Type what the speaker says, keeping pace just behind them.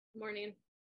Morning.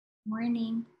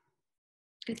 Morning.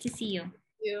 Good to see you.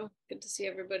 Good to see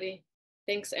everybody.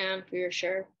 Thanks, Anne, for your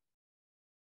share.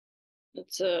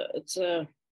 It's a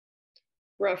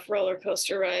rough roller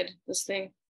coaster ride, this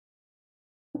thing.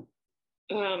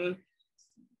 Yeah,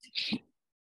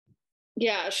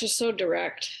 it's just so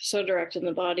direct in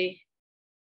the body.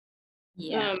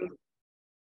 Yeah.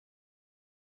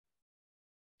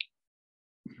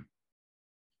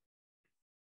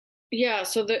 Yeah,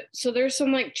 so there's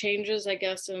some like changes, I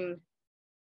guess, in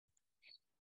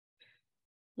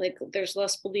like there's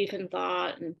less belief in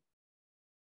thought, and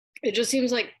it just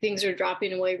seems like things are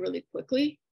dropping away really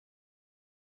quickly.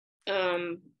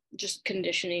 Just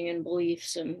conditioning and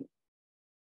beliefs, and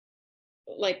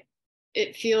like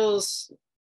it feels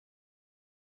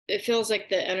like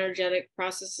the energetic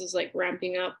process is like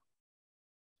ramping up,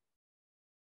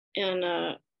 and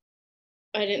I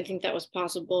didn't think that was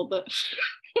possible, but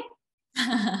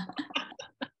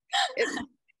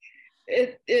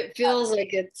it feels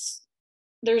like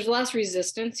there's less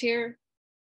resistance here.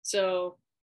 So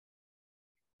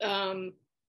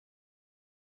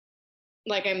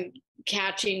like I'm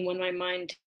catching when my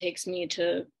mind takes me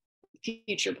to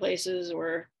future places,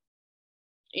 or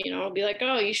I'll be like,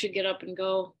 oh, you should get up and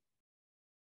go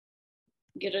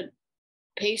get a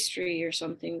pastry or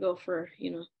something, go for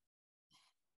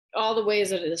all the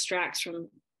ways that it distracts from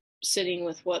sitting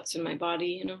with what's in my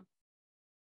body.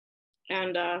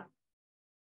 And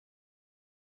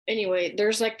anyway,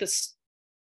 there's like this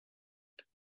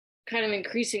kind of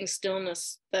increasing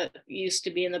stillness that used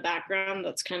to be in the background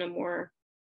that's kind of more,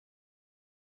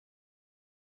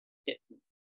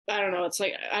 I don't know, it's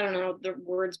like, I don't know the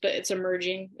words, but it's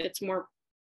emerging, it's more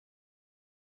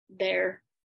there.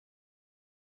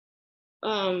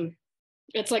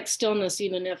 It's like stillness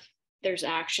even if there's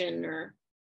action or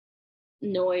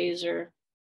noise or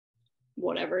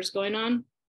whatever's going on.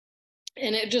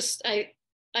 And it just, I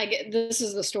get, this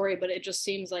is the story, but it just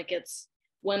seems like it's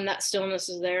when that stillness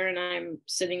is there and I'm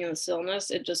sitting in the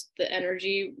stillness, it just, the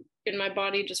energy in my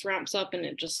body just ramps up, and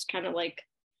it just kind of like,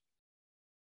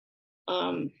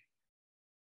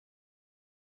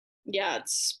 yeah, it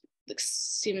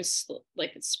seems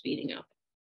like it's speeding up.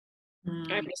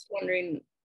 I'm just wondering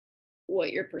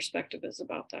what your perspective is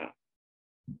about that.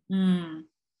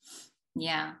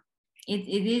 Yeah, it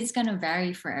is going to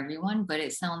vary for everyone, but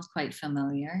it sounds quite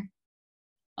familiar.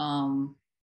 I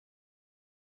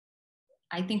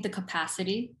think the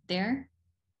capacity there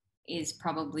is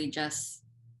probably just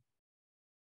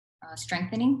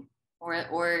strengthening,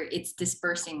 or it's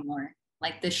dispersing more.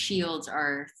 Like the shields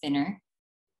are thinner,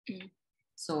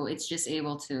 so it's just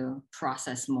able to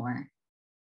process more.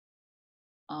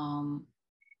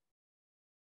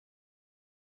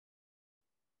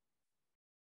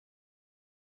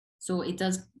 So it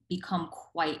does become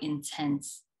quite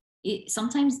intense.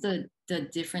 Sometimes the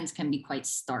difference can be quite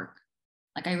stark.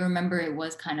 Like I remember it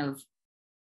was kind of,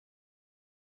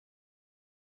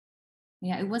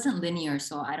 yeah, it wasn't linear.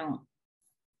 So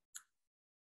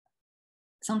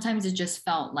sometimes it just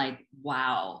felt like,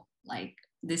 wow, like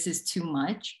this is too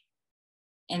much.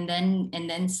 And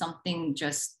then something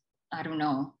just, I don't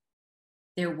know.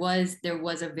 There was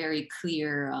a very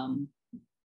clear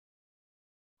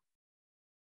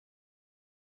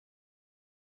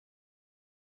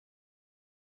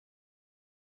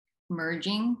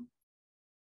merging.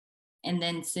 And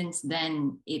then since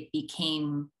then it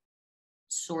became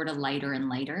sort of lighter and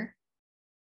lighter.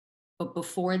 But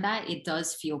before that, it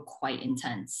does feel quite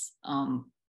intense. And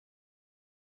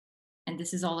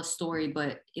this is all a story,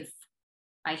 but if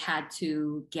I had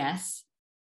to guess,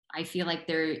 I feel like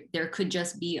there could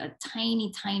just be a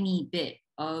tiny, tiny bit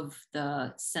of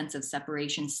the sense of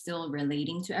separation still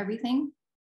relating to everything,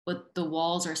 but the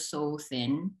walls are so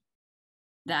thin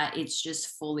that it's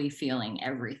just fully feeling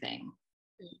everything.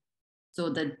 So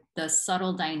the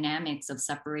subtle dynamics of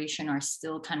separation are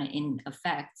still kind of in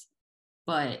effect,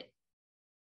 but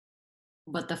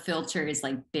the filter is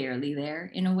like barely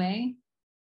there in a way.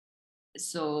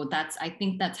 So I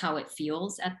think that's how it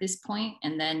feels at this point.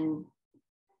 And then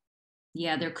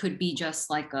yeah, there could be just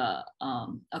like a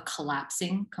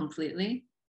collapsing completely.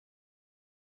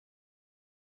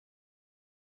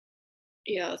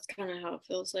 Yeah, that's kind of how it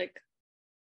feels like.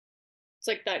 It's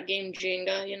like that game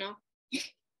Jenga,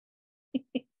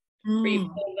 where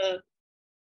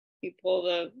you pull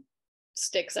the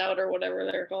sticks out or whatever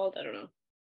they're called. I don't know.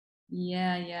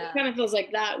 Yeah. It kind of feels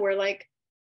like that, where like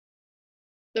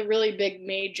the really big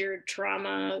major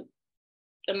trauma,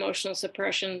 emotional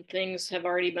suppression things have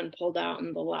already been pulled out,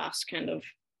 and the last kind of,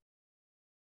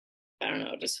 I don't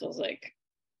know, it just feels like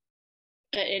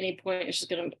at any point it's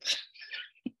just gonna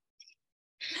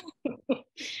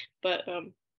But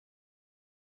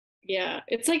yeah,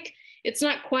 it's like, it's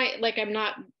not quite like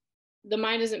the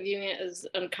mind isn't viewing it as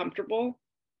uncomfortable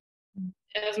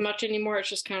as much anymore. It's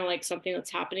just kind of like something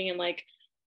that's happening. And like,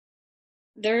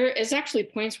 there is actually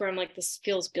points where I'm like, this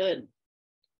feels good.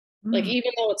 Like,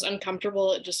 even though it's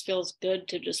uncomfortable, it just feels good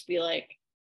to just be like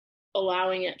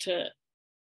allowing it to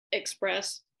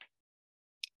express.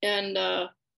 And,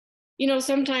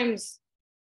 sometimes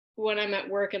when I'm at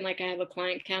work and like I have a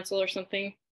client cancel or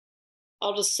something,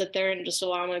 I'll just sit there and just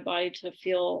allow my body to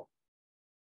feel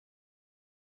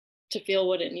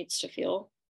what it needs to feel.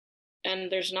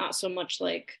 And there's not so much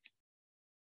like,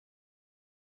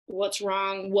 what's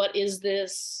wrong? What is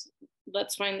this?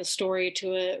 Let's find the story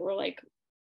to it. Or like,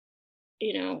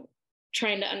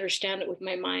 trying to understand it with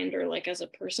my mind or like as a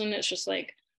person. It's just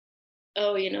like,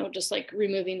 oh, just like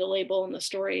removing the label and the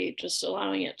story, just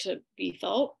allowing it to be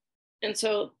felt. And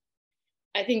so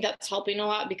I think that's helping a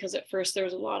lot, because at first there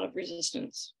was a lot of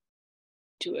resistance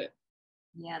to it.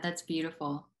 Yeah, that's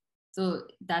beautiful. So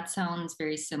that sounds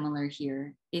very similar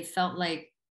here. It felt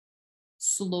like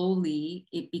slowly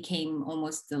it became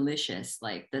almost delicious,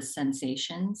 like the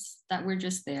sensations that were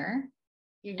just there.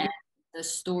 Mm-hmm. And the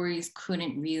stories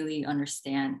couldn't really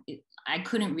understand it. I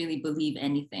couldn't really believe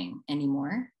anything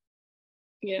anymore.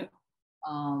 Yeah.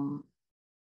 Um,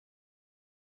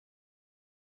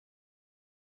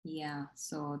 yeah,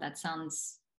 so that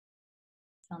sounds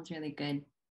really good.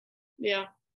 Yeah.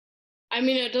 I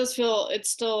mean, it does feel, it's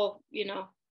still,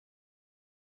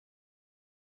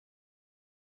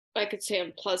 I could say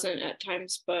unpleasant at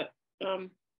times, but I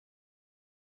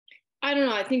don't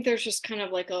know. I think there's just kind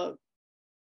of like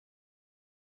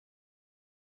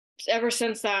ever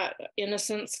since that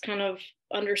innocence kind of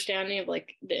understanding of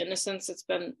like the innocence, it's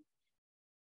been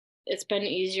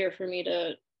easier for me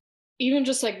to even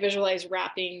just like visualize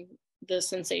wrapping the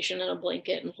sensation in a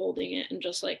blanket and holding it and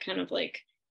just like kind of like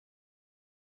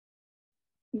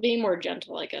being more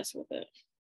gentle, I guess, with it.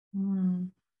 Mm,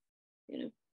 You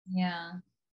know, yeah.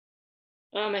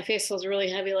 my face feels really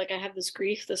heavy. Like I have this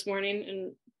grief this morning,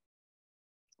 and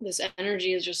this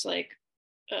energy is just like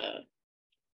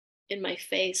in my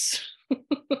face.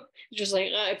 Just like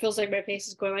it feels like my face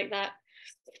is going like that.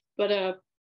 But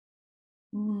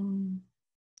Mm.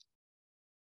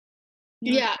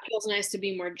 No, yeah, it feels nice to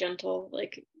be more gentle.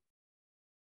 Like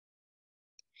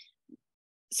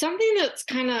something that's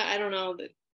kind of, I don't know, that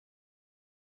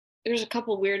there's a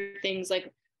couple weird things.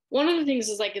 Like one of the things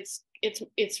is like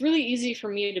it's really easy for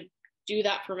me to do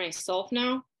that for myself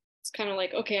now. It's kind of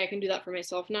like, okay, I can do that for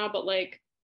myself now, but like,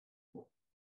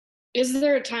 is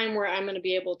there a time where I'm going to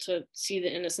be able to see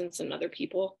the innocence in other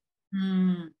people?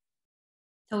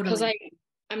 Because totally.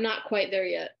 I'm not quite there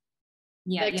yet.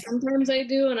 Yeah, Like yeah. sometimes I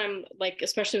do, and I'm like,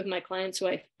 especially with my clients who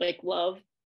I like love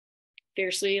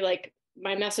fiercely, like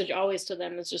my message always to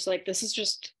them is just like, this is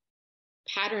just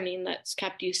patterning that's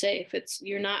kept you safe. It's,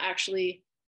 you're not actually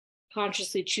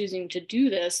consciously choosing to do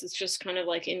this. It's just kind of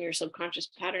like in your subconscious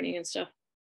patterning and stuff.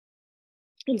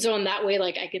 And so in that way,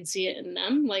 like I can see it in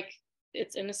them, like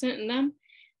it's innocent in them.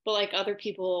 But like other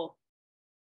people,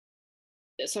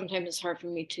 sometimes it's hard for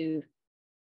me to,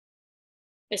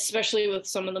 especially with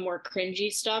some of the more cringy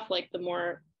stuff, like the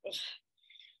more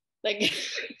like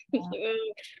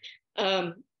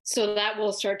so that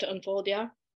will start to unfold. Yeah.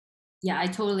 Yeah, I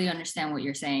totally understand what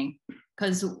you're saying.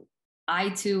 Because I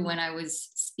too, when I was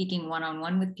speaking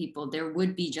one-on-one with people, there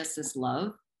would be just this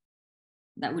love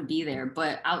that would be there.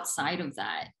 But outside of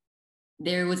that,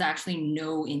 there was actually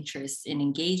no interest in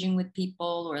engaging with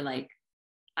people, or like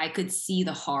I could see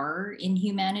the horror in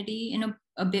humanity in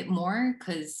a bit more,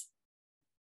 because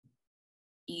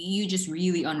you just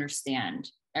really understand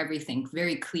everything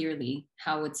very clearly,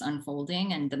 how it's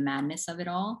unfolding and the madness of it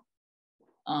all.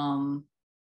 um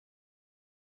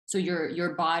so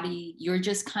your body, you're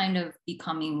just kind of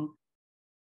becoming,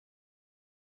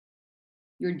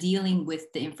 you're dealing with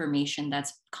the information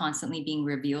that's constantly being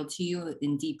revealed to you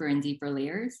in deeper and deeper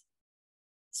layers.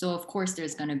 So of course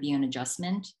there's going to be an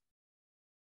adjustment.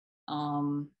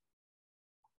 um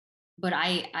but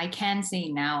I can say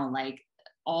now, like,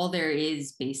 all there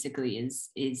is basically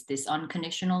is this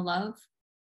unconditional love,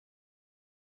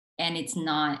 and it's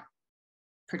not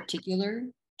particular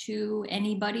to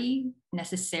anybody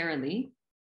necessarily.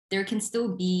 There can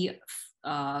still be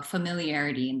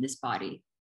familiarity in this body.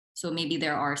 So maybe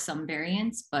there are some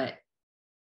variants, but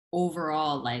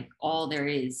overall, like, all there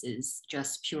is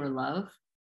just pure love.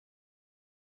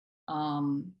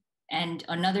 Um, and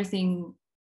another thing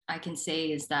I can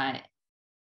say is that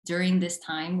during this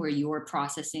time where you're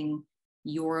processing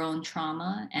your own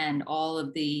trauma and all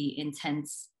of the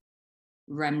intense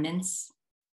remnants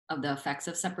of the effects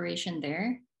of separation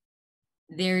there,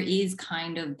 there is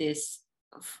kind of this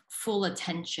full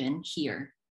attention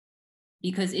here,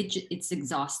 because it's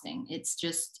exhausting. It's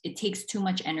just, it takes too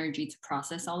much energy to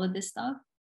process all of this stuff.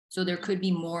 So there could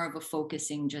be more of a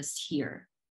focusing just here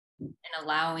and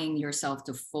allowing yourself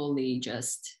to fully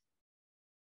just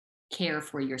care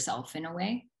for yourself in a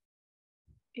way.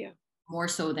 Yeah. More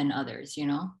so than others, you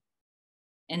know?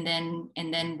 And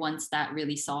then once that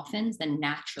really softens, then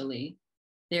naturally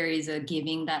there is a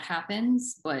giving that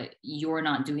happens, but you're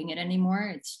not doing it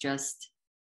anymore. It's just,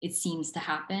 it seems to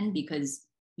happen because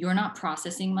you're not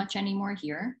processing much anymore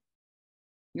here.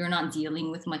 You're not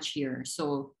dealing with much here.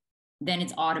 So then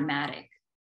it's automatic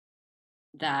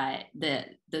that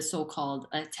the so-called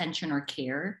attention or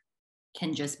care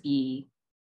can just be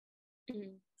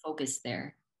focused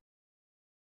there.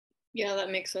 Yeah,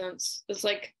 that makes sense. It's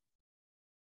like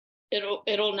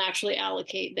it'll naturally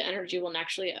allocate, the energy will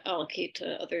naturally allocate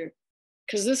to other,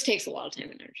 because this takes a lot of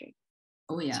time and energy.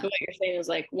 Oh yeah. So what you're saying is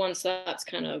like once that's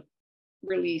kind of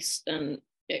released, then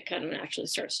it kind of naturally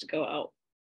starts to go out.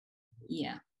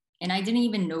 Yeah. And I didn't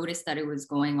even notice that it was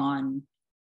going on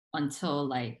until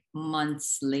like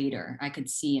months later. I could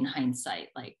see in hindsight,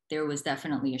 like there was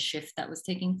definitely a shift that was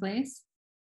taking place.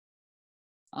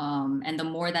 And the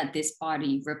more that this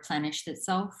body replenished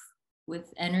itself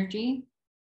with energy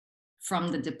from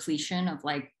the depletion of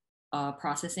like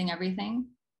processing everything,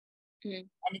 and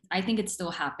I think it's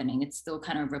still happening. It's still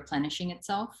kind of replenishing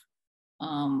itself.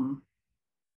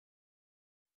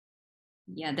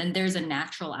 Yeah, then there's a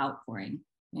natural outpouring,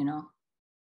 you know?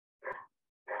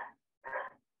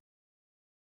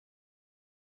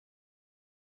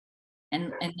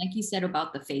 And like you said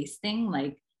about the face thing,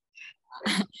 like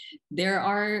there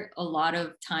are a lot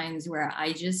of times where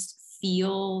I just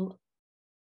feel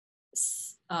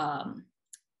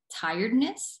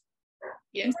tiredness.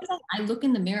 Yeah. Sometimes I look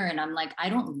in the mirror and I'm like, I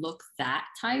don't look that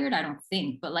tired, I don't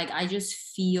think, but like I just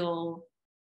feel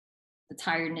the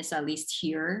tiredness, at least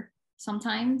here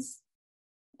sometimes.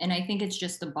 And I think it's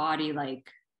just the body,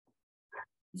 like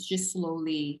it's just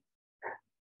slowly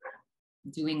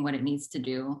doing what it needs to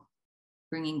do,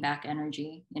 bringing back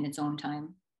energy in its own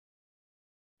time.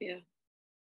 Yeah.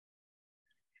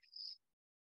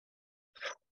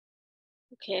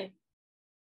 Okay.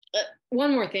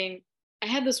 One more thing. I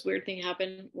had this weird thing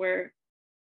happen where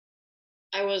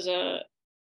I was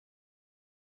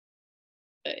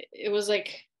it was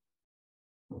like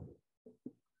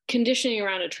conditioning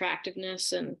around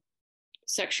attractiveness and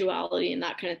sexuality and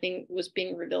that kind of thing was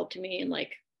being revealed to me, and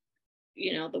like,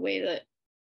 you know, the way that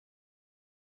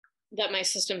my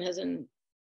system has been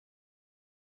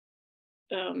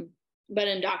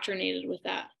indoctrinated with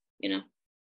that, you know.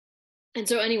 And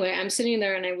so anyway, I'm sitting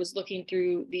there and I was looking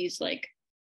through these, like,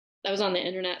 I was on the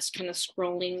internet kind of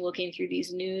scrolling, looking through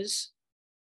these news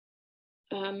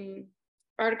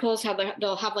articles. How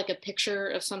they'll have like a picture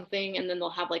of something and then they'll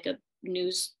have like a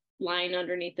news line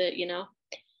underneath it, you know.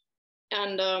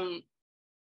 And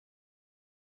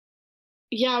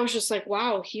yeah, I was just like,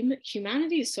 wow,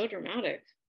 humanity is so dramatic.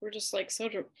 We're just like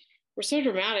we're so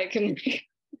dramatic. And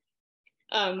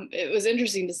it was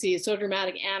interesting to see. It's so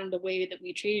dramatic, and the way that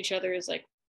we treat each other is like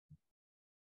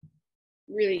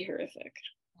really horrific.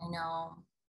 I know.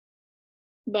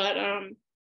 But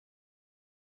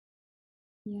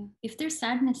yeah, if there's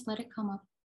sadness, let it come up.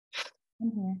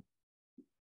 I'm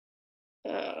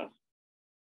here.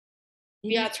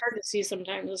 Yeah, it's hard to see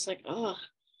sometimes. It's like, oh.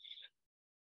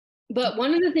 But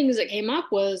one of the things that came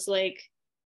up was like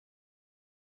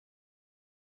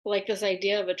this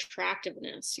idea of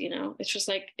attractiveness, you know. It's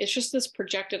just this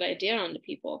projected idea onto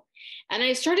people. And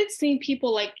I started seeing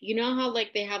people, like, you know how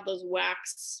like they have those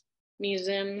wax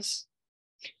museums.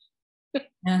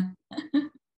 Yeah.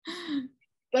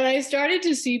 But I started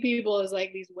to see people as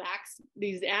like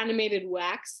these animated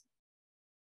wax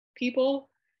people.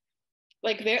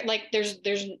 Like they're like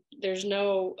there's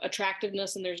no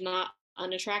attractiveness and there's not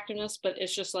unattractiveness, but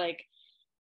it's just like,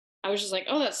 I was just like,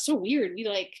 oh, that's so weird.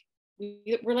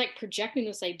 We're like projecting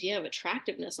this idea of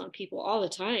attractiveness on people all the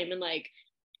time, and like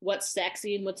what's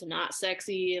sexy and what's not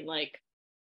sexy, and like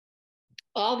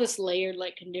all this layered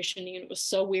like conditioning. And it was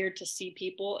so weird to see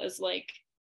people as like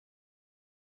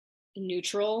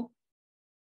neutral.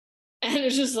 And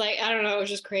it's just like, I don't know, it was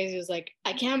just crazy. It was like,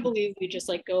 I can't believe we just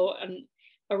like go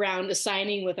around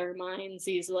assigning with our minds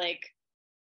these like,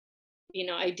 you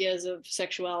know, ideas of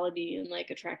sexuality and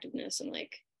like attractiveness, and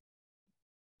like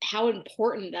how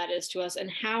important that is to us,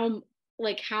 and how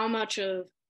much of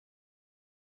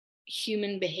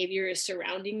human behavior is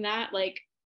surrounding that, like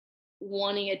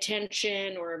wanting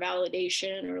attention or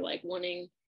validation, or like wanting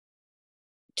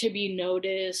to be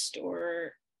noticed,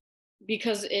 or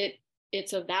because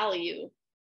it's a value,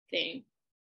 thing.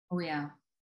 Oh yeah.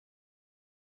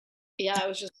 Yeah, it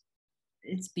was just,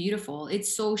 It's beautiful.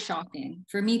 It's so shocking.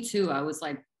 For me too. I was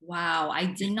like, wow, I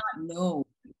did not know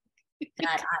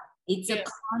that it's a yeah.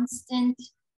 constant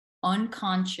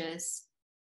unconscious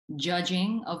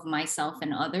judging of myself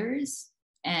and others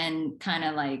and kind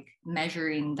of like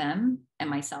measuring them and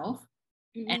myself.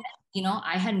 And, Mm-hmm.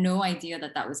 I had no idea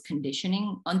that that was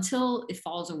conditioning until it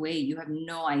falls away. You have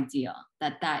no idea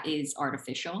that that is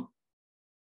artificial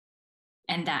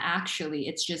and that actually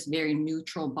it's just very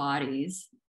neutral bodies.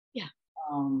 Yeah.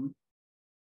 Um,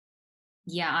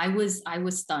 yeah, I was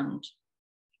stunned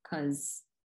because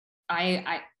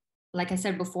I like I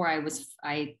said before,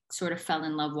 I sort of fell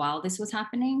in love while this was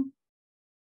happening.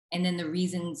 And then the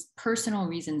reasons, personal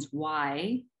reasons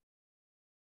why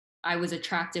I was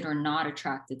attracted or not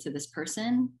attracted to this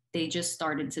person, they just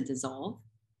started to dissolve.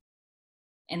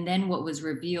 And then what was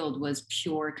revealed was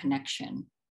pure connection,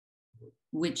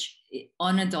 which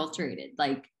unadulterated,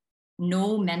 like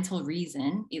no mental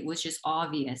reason. It was just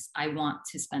obvious. I want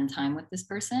to spend time with this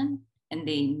person and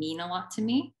they mean a lot to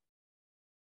me.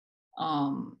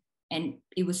 And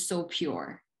it was so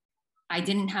pure. I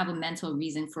didn't have a mental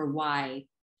reason for why,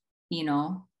 you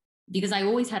know, because I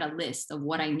always had a list of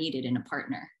what I needed in a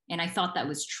partner. And I thought that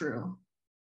was true.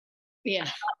 Yeah.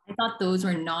 I thought those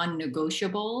were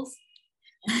non-negotiables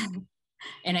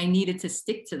and I needed to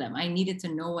stick to them. I needed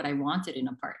to know what I wanted in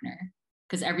a partner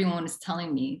because everyone was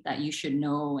telling me that you should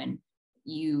know and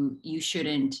you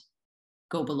shouldn't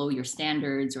go below your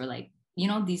standards or like,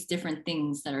 these different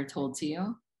things that are told to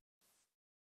you.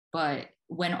 But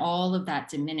when all of that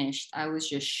diminished, I was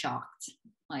just shocked.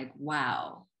 Like,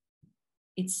 wow,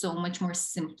 it's so much more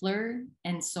simpler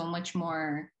and so much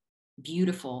more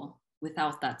beautiful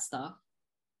without that stuff.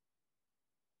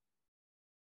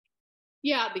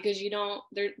 Yeah, because you don't,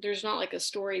 there's not like a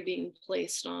story being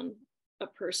placed on a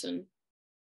person.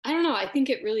 I don't know. I think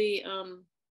it really,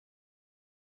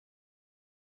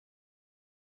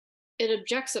 it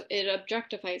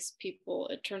objectifies people.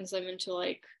 It turns them into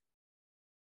like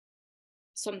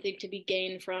something to be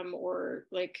gained from or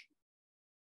like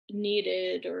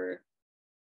needed, or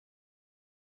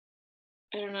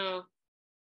I don't know.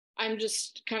 I'm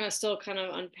just kind of still kind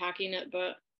of unpacking it,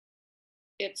 but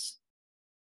it's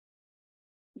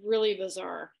really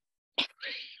bizarre.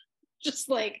 Just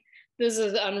like, this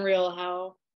is unreal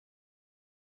how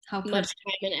How much perfect.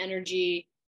 time and energy,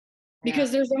 Yeah.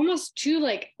 because there's almost two,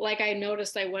 like I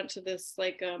noticed, I went to this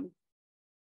like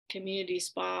community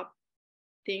spa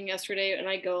thing yesterday, and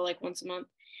I go like once a month,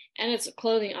 and it's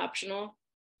clothing optional.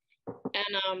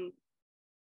 And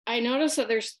I noticed that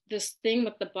there's this thing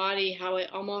with the body, how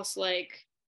it almost like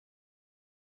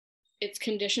it's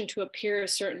conditioned to appear a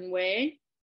certain way.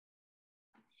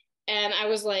 And I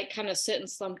was like kind of sitting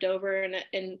slumped over,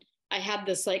 and I had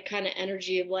this like kind of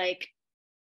energy of like,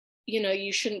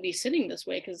 you shouldn't be sitting this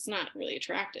way because it's not really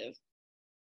attractive.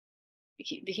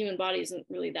 The human body isn't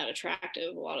really that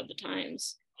attractive a lot of the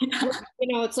times.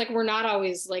 It's like we're not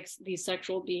always like these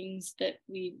sexual beings that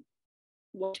we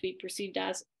want to be perceived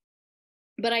as.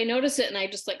 But I noticed it, and I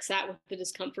just like sat with the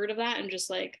discomfort of that and just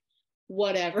like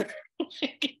whatever.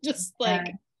 Like, just Yeah.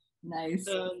 like Nice.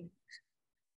 um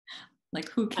Like,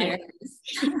 who I cares?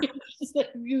 just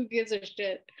like, who gives a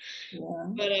shit. Yeah.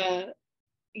 But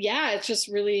yeah, it's just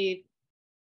really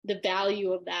the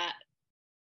value of that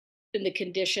and the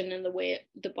condition and the way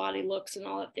the body looks and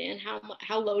all that thing, and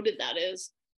how loaded that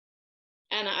is.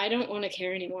 And I don't want to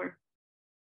care anymore.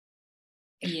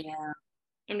 Yeah.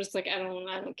 I'm just like, I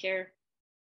don't care.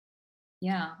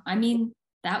 Yeah. I mean,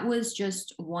 that was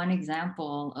just one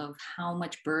example of how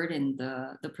much burden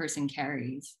the person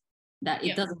carries, that it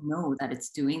Yeah. doesn't know that it's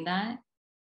doing that,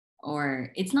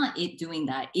 or it's not it doing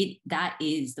that. That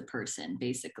is the person,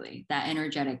 basically. That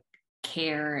energetic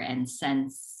care and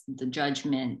sense, the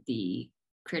judgment, the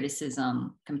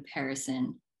criticism,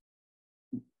 comparison,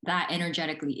 that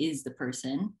energetically is the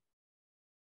person.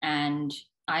 And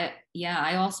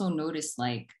I also noticed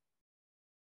like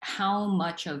how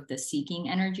much of the seeking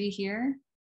energy here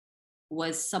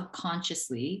was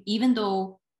subconsciously, even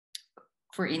though,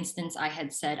 for instance, I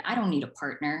had said, I don't need a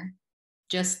partner,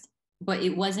 just, but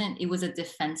it was a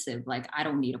defensive, like, I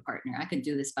don't need a partner. I could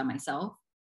do this by myself.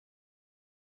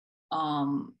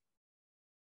 Um,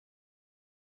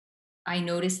 I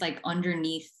noticed like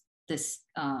underneath this,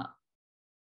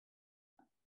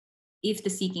 if the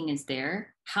seeking is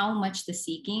there, how much the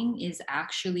seeking is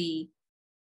actually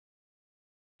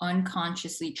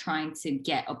unconsciously trying to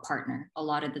get a partner a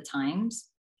lot of the times.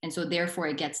 And so therefore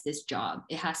it gets this job.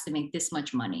 It has to make this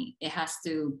much money. It has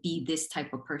to be this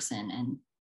type of person. And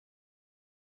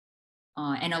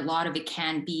And a lot of it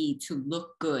can be to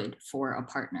look good for a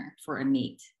partner, for a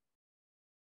mate.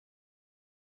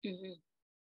 Mm-hmm.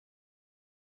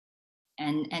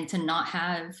 And to not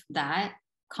have that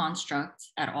construct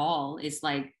at all is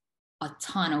like a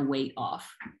ton of weight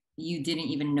off. You didn't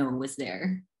even know was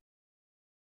there.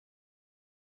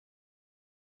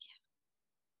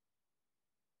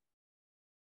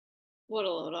 What a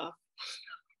load off.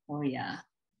 Oh yeah.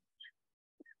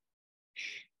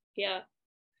 Yeah.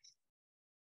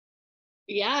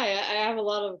 Yeah, I have a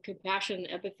lot of compassion,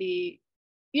 empathy,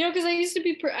 because I used to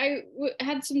be,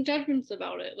 had some judgments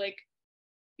about it. Like,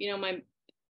 my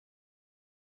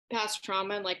past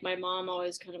trauma, and like my mom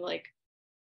always kind of like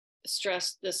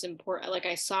stressed this important, like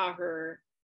I saw her,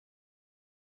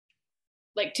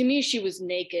 like to me, she was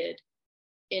naked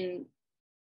in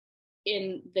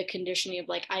the conditioning of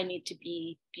like, I need to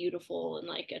be beautiful and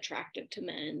like attractive to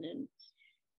men, and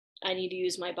I need to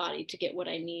use my body to get what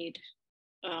I need.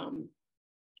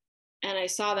 And I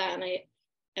saw that,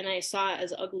 and I saw it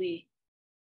as ugly.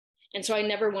 And so I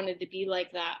never wanted to be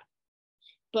like that.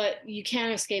 But you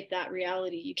can't escape that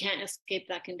reality. You can't escape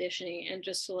that conditioning. And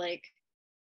just to like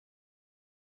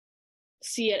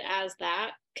see it as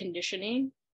that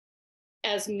conditioning,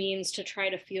 as means to try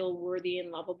to feel worthy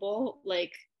and lovable,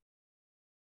 like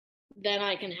then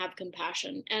I can have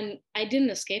compassion. And I didn't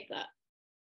escape that.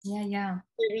 Yeah.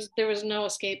 There was no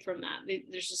escape from that.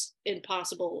 There's just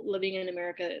impossible living in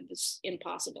America. It's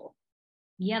impossible.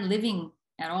 Yeah, living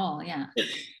at all. Yeah.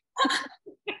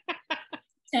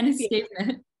 Can't escape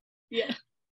it. Yeah.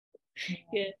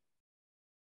 Yeah.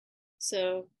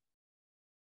 So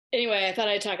anyway, I thought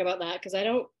I'd talk about that because I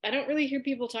don't really hear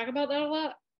people talk about that a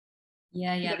lot.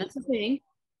 Yeah. But it's a thing.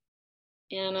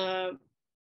 And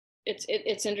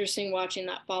it's interesting watching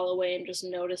that fall away and just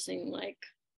noticing like,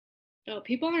 oh,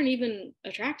 people aren't even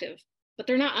attractive, but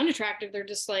they're not unattractive. They're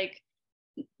just like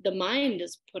the mind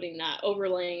is putting that,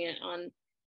 overlaying it on,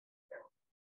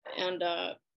 and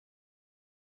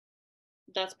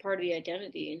that's part of the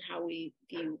identity and how we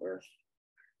view worth.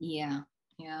 Yeah,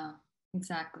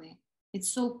 exactly.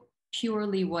 It's so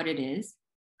purely what it is.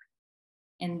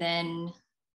 And then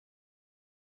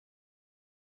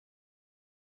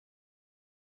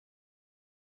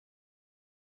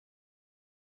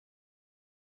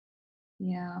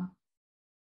yeah,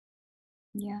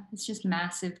 it's just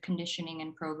massive conditioning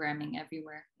and programming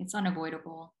everywhere. It's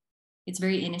unavoidable. It's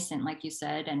very innocent, like you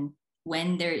said. And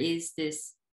when there is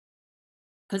this,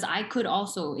 because I could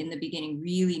also in the beginning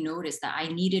really notice that I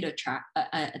needed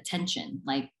attention.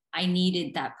 Like I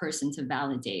needed that person to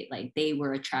validate, like they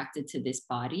were attracted to this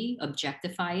body,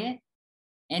 objectify it.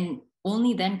 And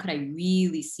only then could I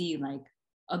really see like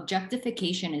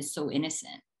objectification is so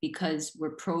innocent because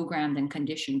we're programmed and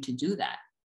conditioned to do that.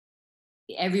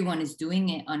 Everyone is doing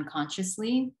it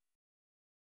unconsciously.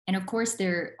 And of course,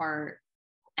 there are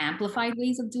amplified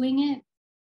ways of doing it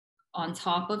on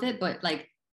top of it. But like,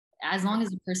 as long as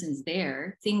the person is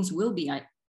there, things will be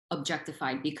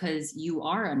objectified because you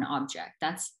are an object.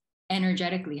 That's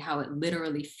energetically how it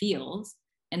literally feels.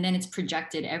 And then it's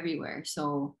projected everywhere.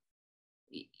 So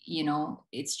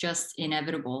it's just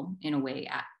inevitable in a way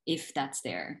if that's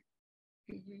there.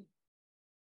 Mm-hmm.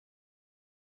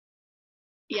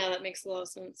 Yeah, that makes a lot of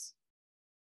sense.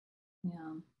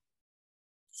 Yeah,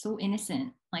 so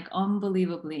innocent, like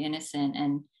unbelievably innocent.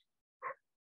 And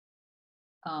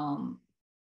um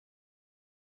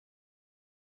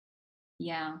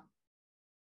yeah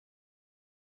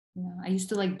I used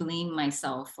to like blame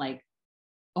myself, like,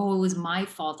 oh, it was my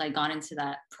fault I got into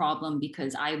that problem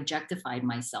because I objectified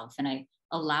myself and I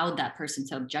allowed that person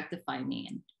to objectify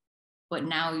me. But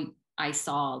now I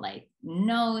saw like,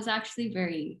 no, it's actually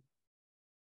very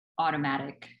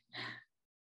automatic.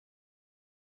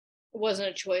 It wasn't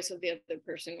a choice of the other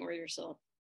person or yourself.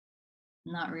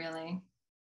 Not really.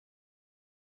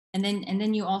 And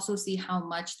then you also see how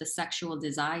much the sexual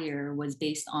desire was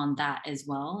based on that as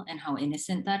well, and how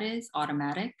innocent that is,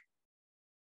 automatic.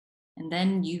 And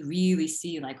then you really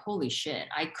see like, holy shit,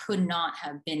 I could not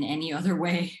have been any other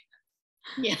way.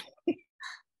 Yeah.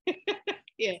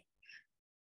 Yeah.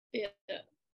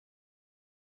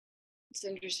 It's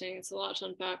interesting. It's a lot to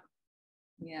unpack.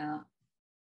 Yeah.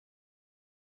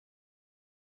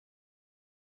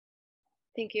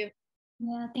 Thank you.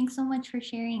 Yeah, thanks so much for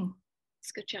sharing.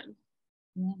 It's good chatting.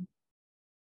 Yeah.